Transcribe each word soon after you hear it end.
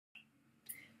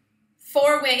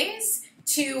4 ways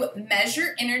to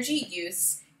measure energy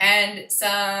use and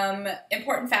some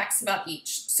important facts about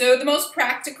each. So the most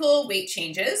practical, weight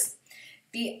changes.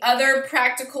 The other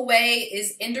practical way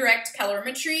is indirect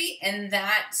calorimetry, and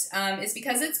that is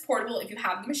because it's portable if you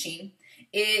have the machine.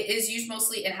 It is used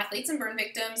mostly in athletes and burn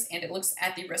victims, and it looks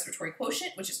at the respiratory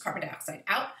quotient, which is carbon dioxide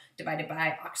out divided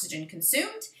by oxygen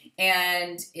consumed,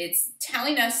 and it's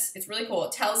telling us, it's really cool,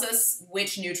 it tells us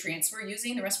which nutrients we're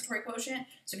using, the respiratory quotient.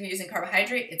 So if you're using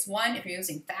carbohydrate, it's 1. If you're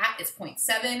using fat, it's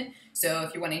 0.7. So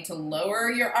if you're wanting to lower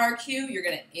your RQ, you're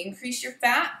going to increase your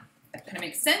fat. That kind of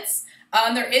makes sense.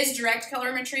 There is direct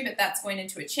calorimetry, but that's going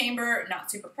into a chamber,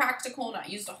 not super practical, not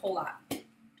used a whole lot.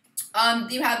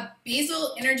 You have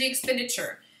basal energy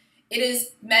expenditure. It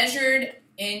is measured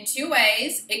in 2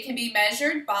 ways. It can be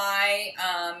measured by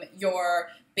your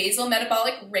basal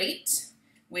metabolic rate,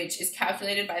 which is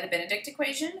calculated by the Benedict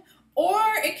equation, or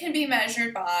it can be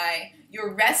measured by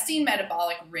your resting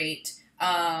metabolic rate,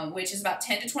 which is about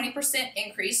 10 to 20%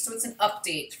 increase. So it's an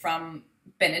update from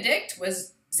Benedict,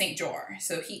 was St. Jor.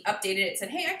 So he updated it, said,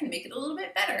 hey, I can make it a little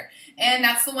bit better. And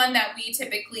that's the one that we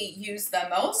typically use the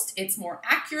most. It's more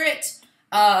accurate.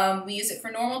 We use it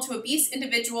for normal to obese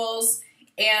individuals.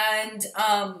 And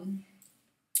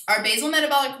our basal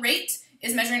metabolic rate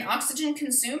is measuring oxygen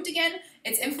consumed. Again,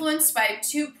 it's influenced by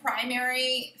 2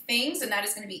 primary things, and that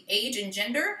is going to be age and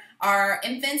gender. Our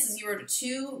infants, 0 to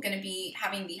 2, going to be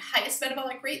having the highest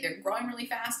metabolic rate. They're growing really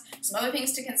fast. Some other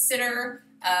things to consider: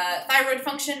 thyroid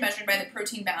function measured by the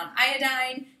protein-bound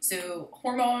iodine. So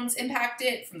hormones impact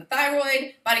it from the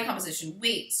thyroid, body composition,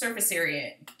 weight, surface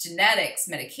area, genetics,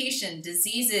 medication,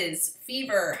 diseases,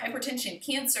 fever, hypertension,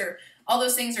 cancer. All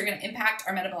those things are going to impact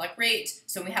our metabolic rate.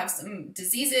 So we have some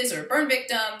diseases or burn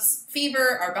victims,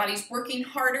 fever, our body's working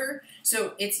harder,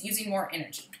 so it's using more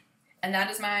energy. And that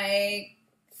is my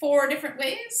 4 different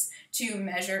ways to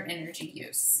measure energy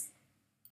use.